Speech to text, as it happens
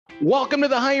Welcome to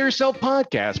the Hire Yourself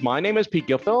podcast. My name is Pete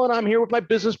Gilfil, and I'm here with my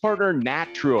business partner, Nat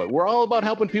Truitt. We're all about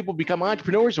helping people become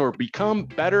entrepreneurs or become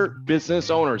better business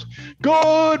owners.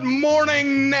 Good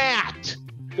morning, Nat.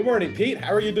 Good morning, Pete.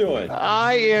 How are you doing?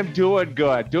 I am doing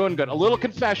good. A little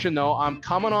confession, though. I'm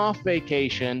coming off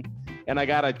vacation, and I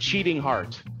got a cheating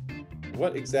heart.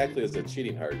 What exactly is a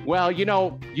cheating heart? Well,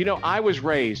 I was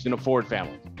raised in a Ford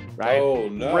family. Right? Oh,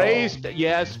 no. Raised,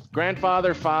 yes.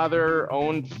 Grandfather, father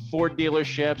owned Ford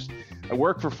dealerships. I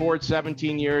worked for Ford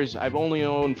 17 years. I've only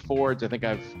owned Fords. I think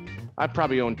I've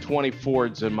probably owned 20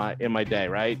 Fords in my day,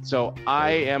 right? So I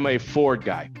am a Ford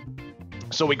guy.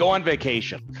 So we go on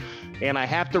vacation and I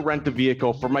have to rent a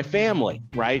vehicle for my family,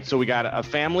 right? So we got a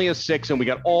family of 6 and we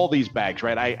got all these bags,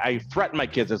 right? I threatened my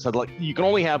kids. I said, look, you can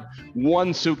only have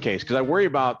one suitcase because I worry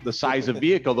about the size of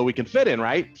vehicle that we can fit in,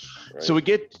 right? So we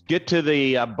get to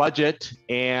the budget,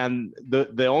 and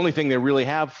the only thing they really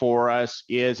have for us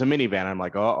is a minivan. I'm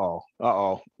like, all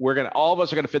of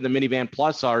us are gonna fit in the minivan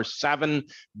plus our 7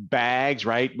 bags,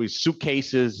 right? With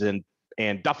suitcases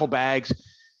and duffel bags.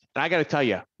 And I got to tell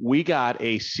you, we got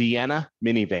a Sienna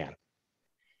minivan.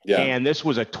 Yeah. And this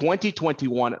was a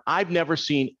 2021. I've never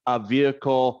seen a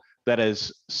vehicle that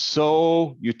is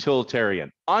so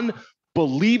utilitarian.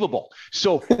 Unbelievable.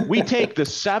 So we take the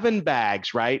 7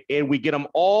 bags, right? And we get them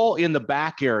all in the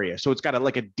back area. So it's got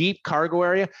like a deep cargo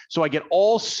area. So I get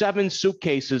all 7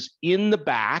 suitcases in the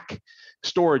back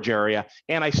storage area.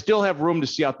 And I still have room to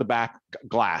see out the back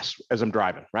glass as I'm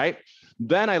driving, right?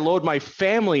 Then I load my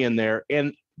family in there,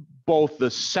 and both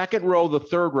the second row, the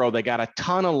third row, they got a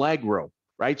ton of leg room,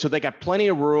 right? So they got plenty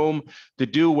of room to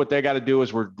do what they got to do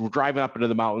as we're driving up into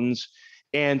the mountains.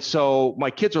 And so my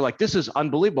kids are like, this is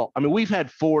unbelievable. I mean, we've had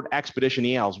Ford Expedition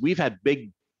ELs. We've had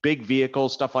big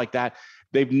vehicles, stuff like that.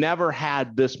 They've never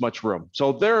had this much room.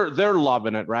 So they're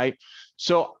loving it, right?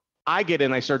 So I get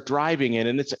in, I start driving it,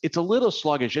 and it's a little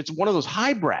sluggish. It's one of those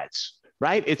hybrids,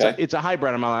 right? It's a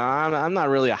hybrid. I'm not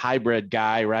really a hybrid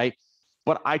guy, right?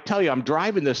 But I tell you, I'm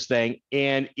driving this thing,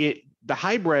 and the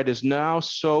hybrid is now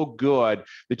so good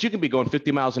that you can be going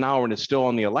 50 miles an hour and it's still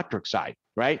on the electric side,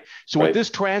 right? So what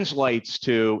this translates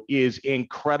to is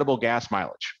incredible gas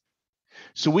mileage.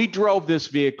 So we drove this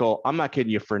vehicle, I'm not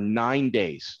kidding you, for 9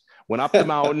 days. Went up the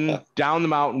mountain, down the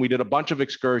mountain. We did a bunch of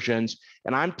excursions.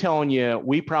 And I'm telling you,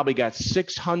 we probably got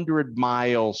 600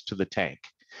 miles to the tank.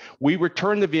 We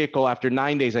returned the vehicle after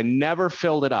 9 days. I never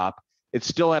filled it up. It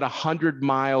still had 100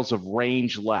 miles of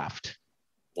range left.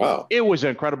 Wow. It was an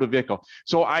incredible vehicle.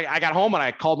 So I got home and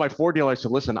I called my Ford dealer. I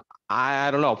said, listen, I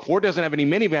don't know. Ford doesn't have any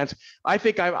minivans. I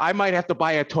think I might have to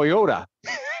buy a Toyota.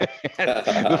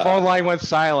 The phone line went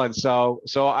silent. So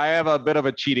I have a bit of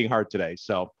a cheating heart today.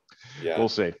 So We'll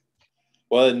see.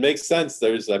 Well, it makes sense.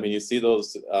 You see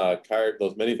those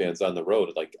those minivans on the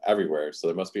road like everywhere. So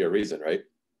there must be a reason, right?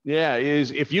 Yeah,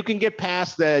 is if you can get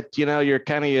past that, you're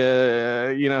kind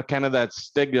of, kind of that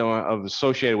stigma of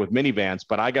associated with minivans.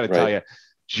 But I got to tell you,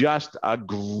 just a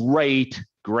great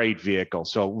vehicle.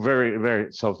 So very,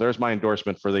 very. So there's my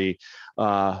endorsement for the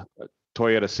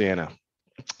Toyota Sienna.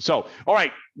 So, all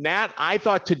right, Nat, I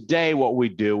thought today what we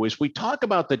do is we talk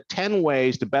about the 10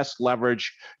 ways to best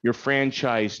leverage your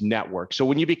franchise network. So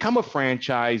when you become a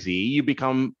franchisee, you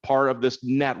become part of this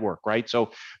network, right?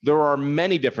 So there are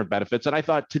many different benefits. And I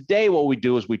thought today what we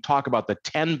do is we talk about the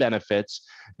 10 benefits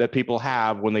that people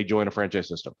have when they join a franchise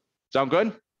system. Sound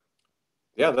good?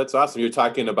 Yeah, that's awesome. You're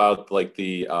talking about like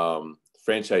the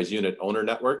franchise unit owner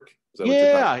network?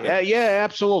 Yeah,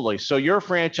 absolutely. So you're a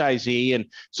franchisee, and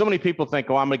so many people think,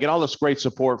 oh, I'm going to get all this great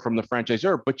support from the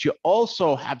franchisor, but you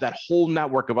also have that whole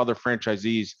network of other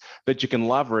franchisees that you can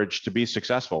leverage to be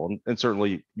successful. And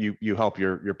certainly you help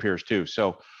your peers too.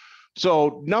 So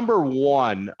number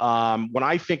one, when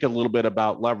I think a little bit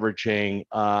about leveraging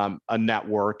a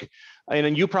network, and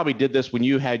then you probably did this when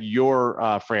you had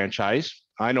your franchise.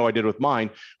 I know I did with mine.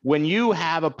 When you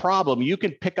have a problem, you can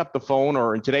pick up the phone,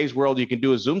 or in today's world, you can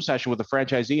do a Zoom session with a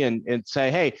franchisee and say,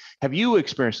 hey, have you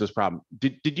experienced this problem?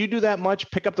 Did you do that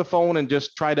much? Pick up the phone and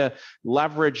just try to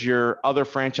leverage your other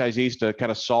franchisees to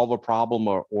kind of solve a problem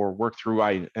or work through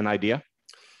an idea?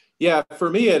 Yeah,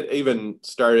 for me, it even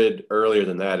started earlier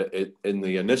than that. In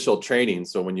the initial training.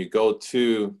 So when you go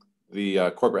to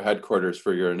the corporate headquarters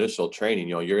for your initial training,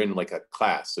 you're in like a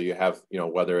class. So you have,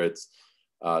 whether it's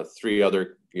 3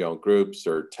 other, groups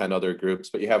or 10 other groups,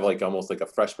 but you have like almost like a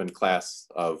freshman class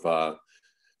of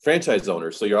franchise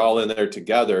owners. So you're all in there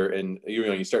together, and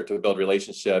you start to build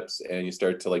relationships, and you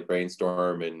start to like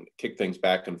brainstorm and kick things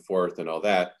back and forth and all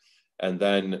that. And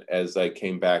then as I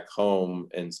came back home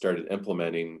and started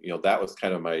implementing, that was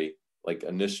kind of my like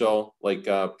initial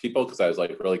people, because I was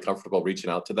like really comfortable reaching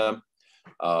out to them.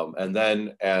 And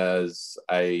then as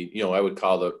I would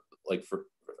call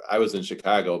I was in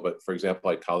Chicago, but for example,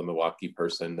 I'd call a Milwaukee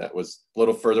person that was a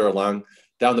little further along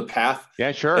down the path.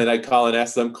 Yeah, sure. And I'd call and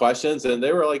ask them questions, and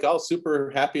they were like all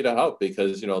super happy to help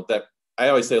because, that I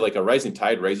always say like a rising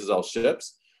tide raises all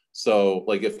ships. So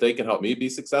like if they can help me be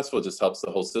successful, it just helps the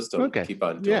whole system keep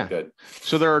on doing good.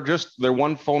 So they're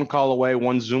one phone call away,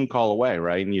 one Zoom call away,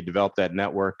 right? And you develop that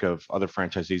network of other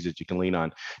franchisees that you can lean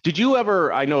on. Did you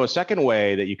ever, I know a second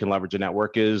way that you can leverage a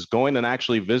network is going and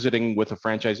actually visiting with a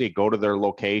franchisee, go to their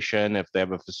location if they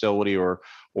have a facility or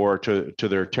to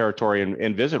their territory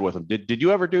and visit with them. Did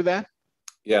you ever do that?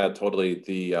 Yeah, totally.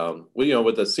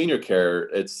 With the senior care,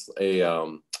 it's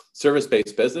a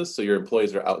service-based business. So your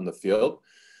employees are out in the field,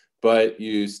 but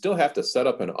you still have to set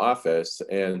up an office.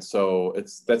 And so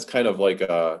that's kind of like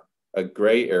a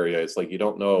gray area. It's like you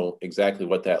don't know exactly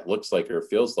what that looks like or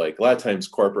feels like. A lot of times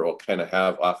corporate will kind of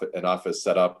have an office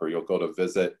set up, or you'll go to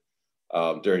visit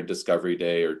during discovery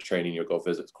day or training, you'll go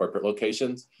visit corporate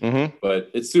locations. Mm-hmm.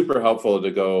 But it's super helpful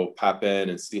to go pop in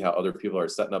and see how other people are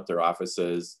setting up their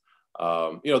offices.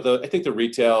 I think the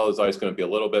retail is always going to be a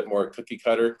little bit more cookie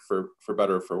cutter for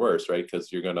better or for worse, right?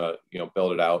 Because you're going to,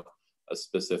 build it out a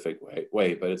specific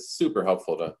way, but it's super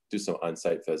helpful to do some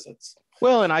on-site visits.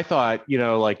 Well, and I thought,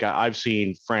 I've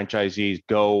seen franchisees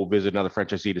go visit another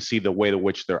franchisee to see the way in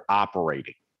which they're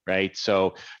operating, right?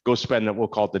 So go spend we'll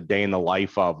call it the day in the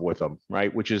life of with them,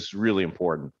 right? Which is really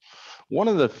important. One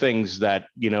of the things that,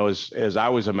 as I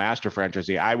was a master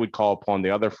franchisee, I would call upon the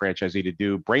other franchisee to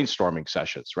do brainstorming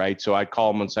sessions, right? So I'd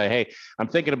call them and say, hey, I'm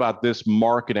thinking about this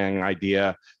marketing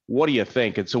idea. What do you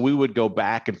think? And so we would go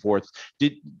back and forth.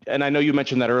 And I know you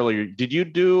mentioned that earlier. Did you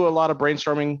do a lot of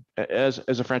brainstorming as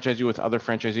a franchisee with other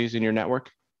franchisees in your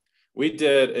network? We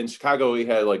did. In Chicago, we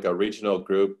had like a regional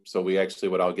group. So we actually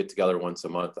would all get together once a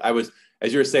month.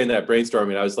 As you were saying that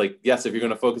brainstorming, I was like, yes, if you're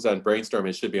going to focus on brainstorming,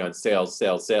 it should be on sales,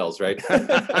 right?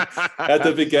 At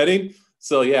the beginning.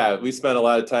 So yeah, we spent a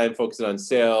lot of time focusing on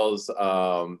sales,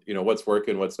 what's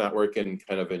working, what's not working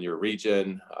kind of in your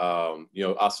region.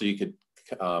 Also you could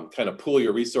kind of pool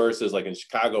your resources. Like in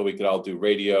Chicago, we could all do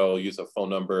radio, use a phone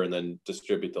number, and then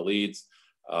distribute the leads.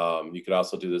 You could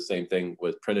also do the same thing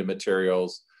with printed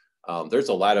materials. There's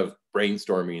a lot of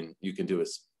brainstorming you can do,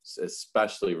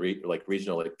 especially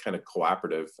regional, like kind of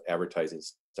cooperative advertising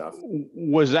stuff.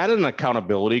 Was that an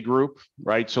accountability group,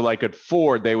 right? So like at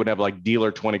Ford, they would have like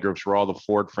dealer 20 groups where all the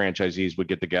Ford franchisees would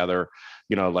get together,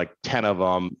 like 10 of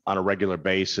them on a regular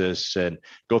basis and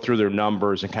go through their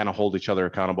numbers and kind of hold each other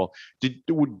accountable. Did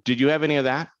you have any of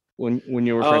that when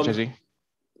you were a franchisee?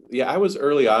 Yeah, I was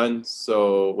early on.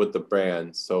 So with the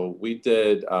brand, so we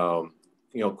did,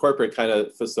 corporate kind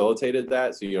of facilitated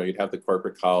that. So, you'd have the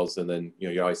corporate calls, and then,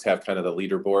 you always have kind of the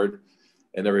leaderboard,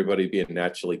 and everybody being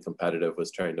naturally competitive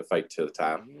was trying to fight to the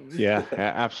top. Yeah,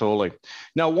 absolutely.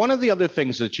 Now, one of the other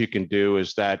things that you can do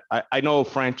is that I know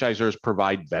franchisors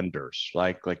provide vendors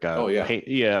like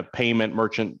payment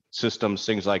merchant systems,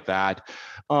 things like that.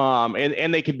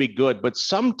 And they can be good, but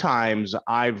sometimes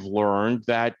I've learned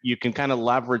that you can kind of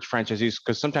leverage franchisees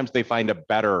because sometimes they find a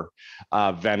better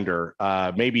vendor.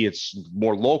 Maybe it's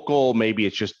more local, maybe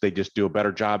it's just they just do a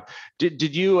better job.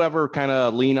 Did you ever kind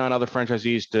of lean on other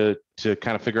franchisees to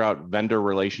kind of figure out vendor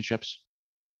relationships?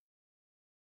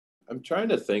 I'm trying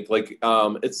to think.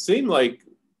 It seemed like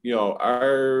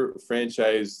our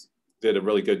franchise did a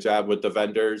really good job with the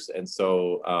vendors, and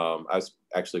so I was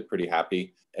actually pretty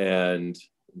happy.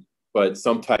 But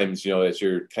sometimes, as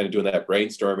you're kind of doing that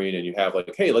brainstorming and you have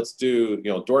like, hey, let's do,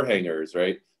 door hangers,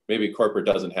 right? Maybe corporate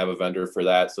doesn't have a vendor for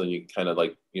that. So you can kind of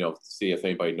see if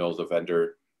anybody knows a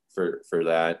vendor for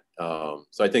that. So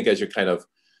I think as you're kind of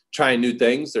trying new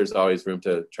things, there's always room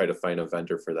to try to find a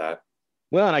vendor for that.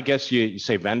 Well, and I guess you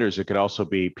say vendors, it could also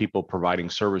be people providing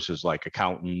services like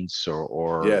accountants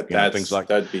or things like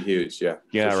that'd be huge. Yeah.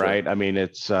 Yeah. Right. Sure. I mean,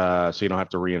 it's so you don't have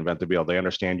to reinvent the wheel. They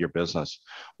understand your business.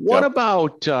 What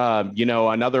about,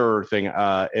 another thing,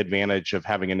 advantage of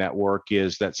having a network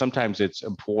is that sometimes it's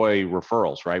employee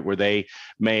referrals, right? Where they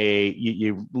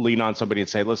you lean on somebody and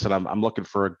say, listen, I'm looking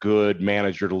for a good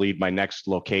manager to lead my next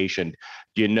location.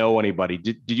 Do you know anybody?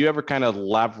 Did you ever kind of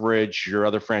leverage your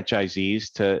other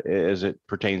franchisees as it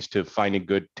pertains to finding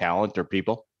good talent or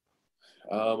people?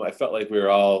 I felt like we were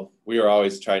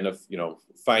always trying to,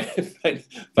 find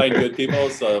good people.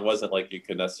 So it wasn't like you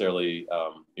could necessarily,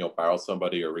 borrow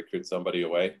somebody or recruit somebody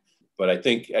away. But I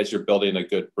think as you're building a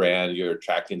good brand, you're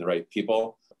attracting the right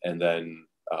people. And then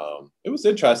it was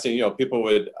interesting, people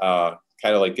would kind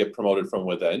of like get promoted from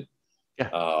within.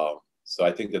 Yeah. So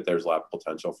I think that there's a lot of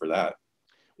potential for that.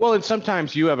 Well, and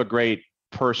sometimes you have a great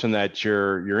person that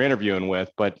you're interviewing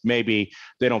with, but maybe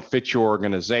they don't fit your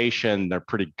organization. They're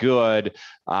pretty good.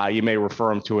 You may refer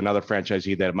them to another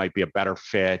franchisee that might be a better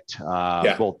fit,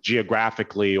 both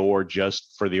geographically or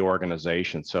just for the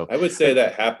organization. So I would say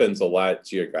that happens a lot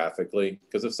geographically,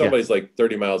 because if somebody's like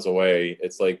 30 miles away,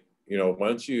 it's like, why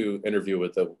don't you interview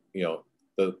with the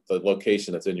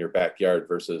location that's in your backyard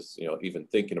versus, even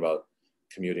thinking about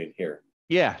commuting here.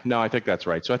 Yeah, no, I think that's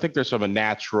right. So I think there's some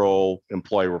natural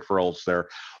employee referrals there.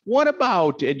 What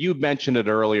about, and you mentioned it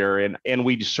earlier, and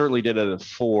we certainly did it at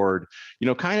Ford,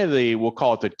 kind of we'll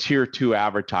call it the tier 2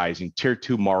 advertising, tier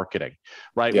 2 marketing,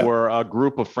 right? Yeah. Where a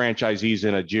group of franchisees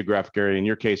in a geographic area, in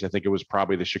your case, I think it was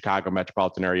probably the Chicago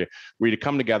metropolitan area, where you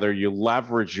come together, you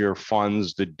leverage your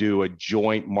funds to do a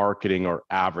joint marketing or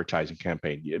advertising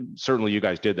campaign. Certainly you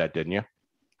guys did that, didn't you?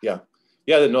 Yeah.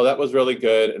 Yeah, no, that was really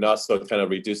good, and also kind of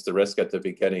reduced the risk at the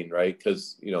beginning, right?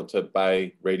 Because to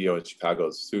buy radio in Chicago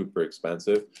is super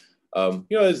expensive. An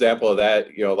example of that,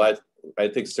 I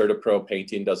think CertaPro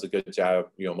Painting does a good job.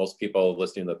 Most people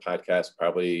listening to the podcast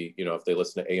probably, if they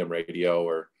listen to AM radio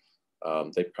or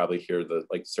they probably hear the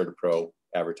CertaPro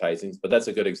advertisings. But that's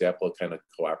a good example of kind of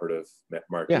cooperative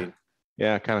marketing.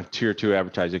 Yeah, kind of tier 2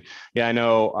 advertising. Yeah, I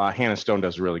know Hannah Stone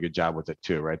does a really good job with it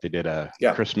too, right? They did a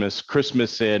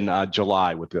Christmas in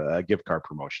July with a gift card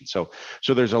promotion. So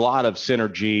there's a lot of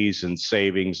synergies and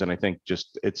savings, and I think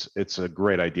just it's a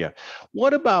great idea.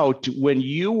 What about when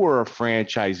you were a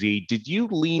franchisee? Did you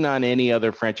lean on any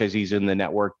other franchisees in the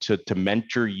network to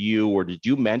mentor you, or did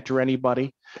you mentor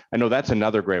anybody? I know that's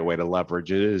another great way to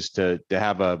leverage it, is to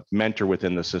have a mentor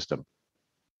within the system.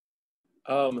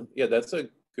 Yeah, that's a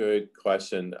good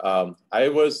question. I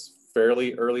was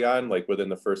fairly early on, like within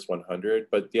the first 100,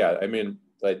 but yeah, I mean,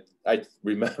 I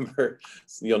remember,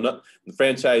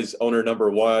 franchise owner number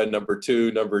 1, number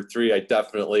 2, number 3. I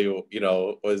definitely,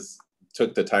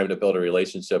 took the time to build a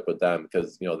relationship with them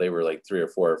because, they were like 3 or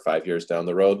 4 or 5 years down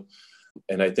the road.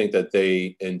 And I think that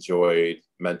they enjoyed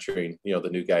mentoring, the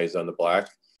new guys on the block,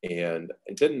 and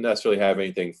I didn't necessarily have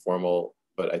anything formal,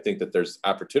 but I think that there's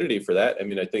opportunity for that. I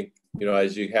mean, I think,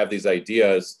 as you have these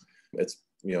ideas, it's,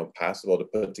 possible to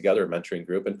put together a mentoring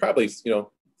group, and probably,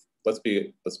 let's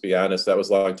be honest, that was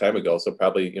a long time ago. So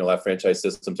probably, a lot of franchise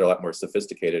systems are a lot more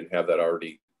sophisticated and have that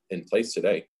already in place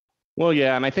today. Well,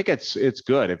 yeah, and I think it's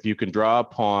good if you can draw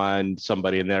upon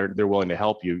somebody and they're willing to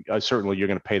help you. Certainly, you're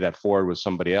going to pay that forward with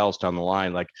somebody else down the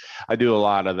line. Like I do a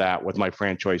lot of that with my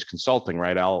franchise consulting,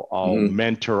 right? I'll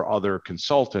mentor other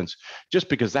consultants just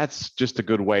because that's just a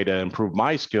good way to improve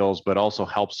my skills, but also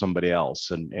help somebody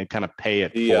else and kind of pay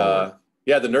it forward.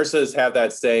 Yeah, the nurses have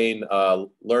that saying,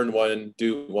 learn one,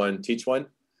 do one, teach one.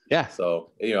 Yeah.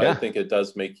 So, I think it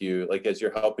does make you, like, as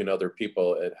you're helping other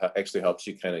people, it actually helps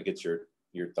you kind of get your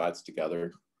thoughts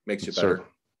together, makes you better.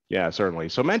 Yeah, certainly.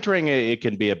 So mentoring, it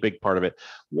can be a big part of it.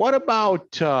 What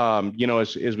about,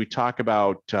 as we talk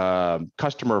about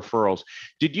customer referrals,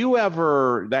 did you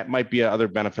ever, that might be another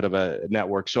benefit of a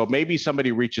network. So maybe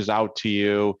somebody reaches out to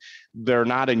you, they're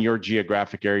not in your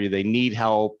geographic area, they need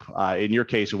help. In your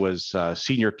case, it was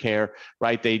senior care,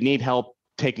 right? They need help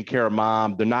taking care of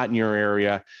mom, they're not in your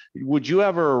area. Would you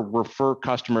ever refer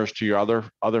customers to your other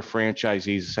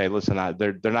franchisees and say, listen,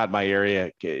 they're not in my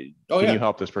area. Can you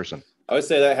help this person? I would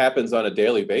say that happens on a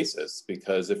daily basis,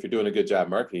 because if you're doing a good job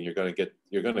marketing, you're going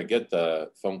to get the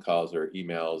phone calls or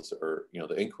emails or,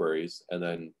 the inquiries, and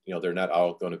then, they're not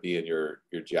all going to be in your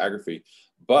geography.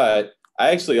 But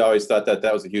I actually always thought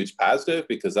that was a huge positive,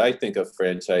 because I think of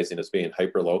franchising as being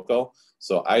hyper local.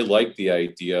 So I like the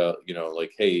idea,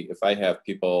 like, hey, if I have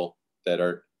people that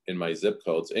are in my zip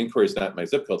codes, inquiries not my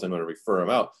zip codes, I'm going to refer them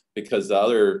out, because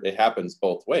it happens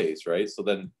both ways, right? So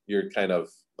then you're kind of,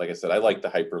 like I said, I like the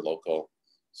hyper local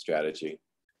strategy.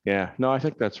 Yeah, no, I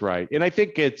think that's right. And I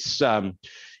think it's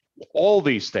all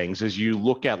these things, as you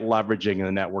look at leveraging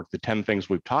the network, the 10 things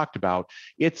we've talked about,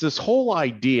 it's this whole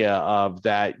idea of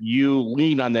that you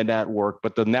lean on the network,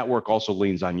 but the network also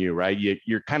leans on you, right?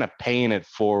 You're kind of paying it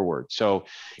forward. So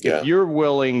if you're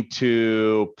willing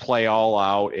to play all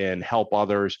out and help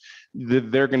others,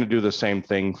 they're going to do the same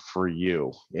thing for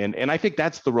you. And I think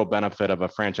that's the real benefit of a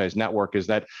franchise network, is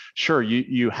that, sure,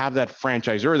 you have that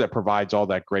franchisor that provides all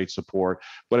that great support,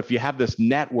 but if you have this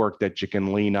network that you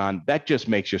can lean on, that just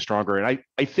makes you stronger. And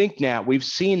I think, Nat, we've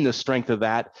seen the strength of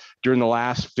that during the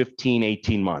last 15,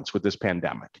 18 months with this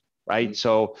pandemic, right? Mm-hmm.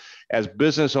 So as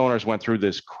business owners went through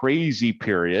this crazy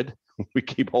period, we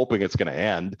keep hoping it's going to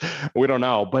end. We don't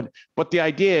know, but the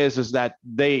idea is that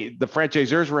the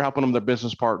franchisors were helping them, their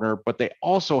business partner, but they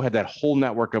also had that whole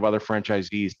network of other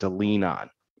franchisees to lean on.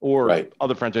 or Right.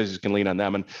 other franchises can lean on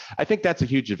them. And I think that's a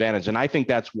huge advantage. And I think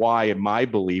that's why, in my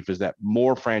belief, is that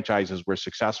more franchises were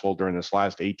successful during this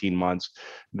last 18 months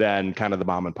than kind of the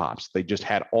mom and pops. They just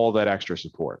had all that extra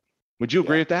support. Would you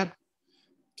agree with that?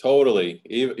 Totally.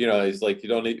 Even, it's like you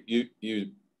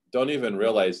don't even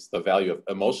realize the value of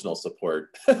emotional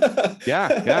support.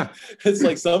 Yeah. It's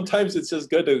like sometimes it's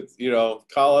just good to,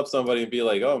 call up somebody and be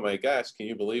like, oh my gosh, can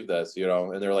you believe this?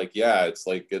 And they're like, yeah,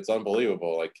 it's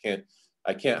unbelievable.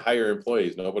 I can't hire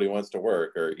employees. Nobody wants to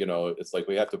work, or, it's like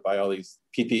we have to buy all these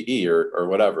PPE or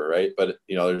whatever. Right. But,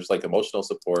 there's like emotional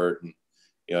support, and,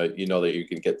 that you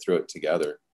can get through it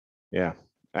together. Yeah.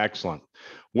 Excellent.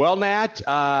 Well, Nat,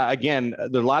 again,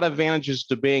 there are a lot of advantages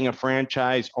to being a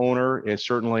franchise owner, is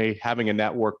certainly having a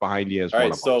network behind you is all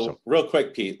one right, of them. So real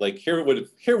quick, Pete, like here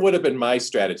would have been my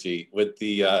strategy with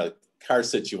the car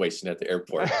situation at the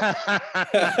airport.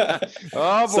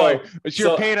 Oh boy,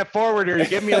 you're paying it forward here. You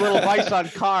give me a little advice on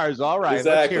cars. All right,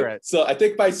 exactly. Let's hear it. So I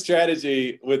think my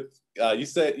strategy with you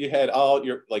said you had all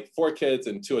your like 4 kids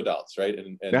and 2 adults, right?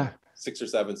 And 6 or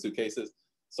 7 suitcases.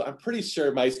 So I'm pretty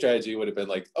sure my strategy would have been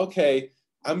like, okay,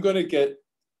 I'm going to get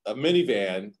a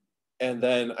minivan, and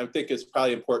then I think it's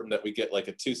probably important that we get like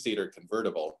a 2-seater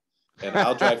convertible, and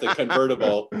I'll drive the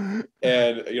convertible,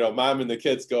 and mom and the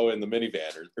kids go in the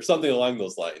minivan or something along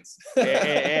those lines.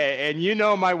 and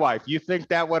my wife, you think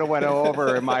that would have went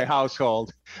over in my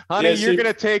household, honey? Yeah, you're going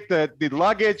to take the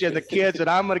luggage and the kids, and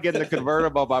I'm going to get in the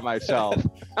convertible by myself.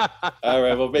 All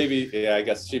right, well, maybe, I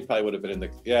guess she probably would have been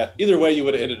either way, you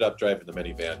would have ended up driving the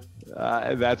minivan.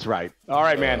 That's right. All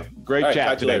right, man. Great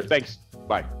chat today. Thanks.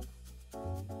 Bye.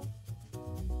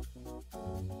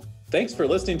 Thanks for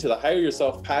listening to the Hire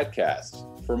Yourself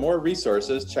podcast. For more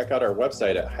resources, check out our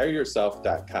website at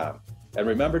hireyourself.com. And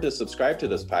remember to subscribe to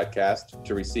this podcast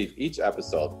to receive each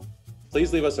episode.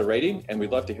 Please leave us a rating, and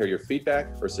we'd love to hear your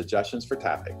feedback or suggestions for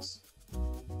topics.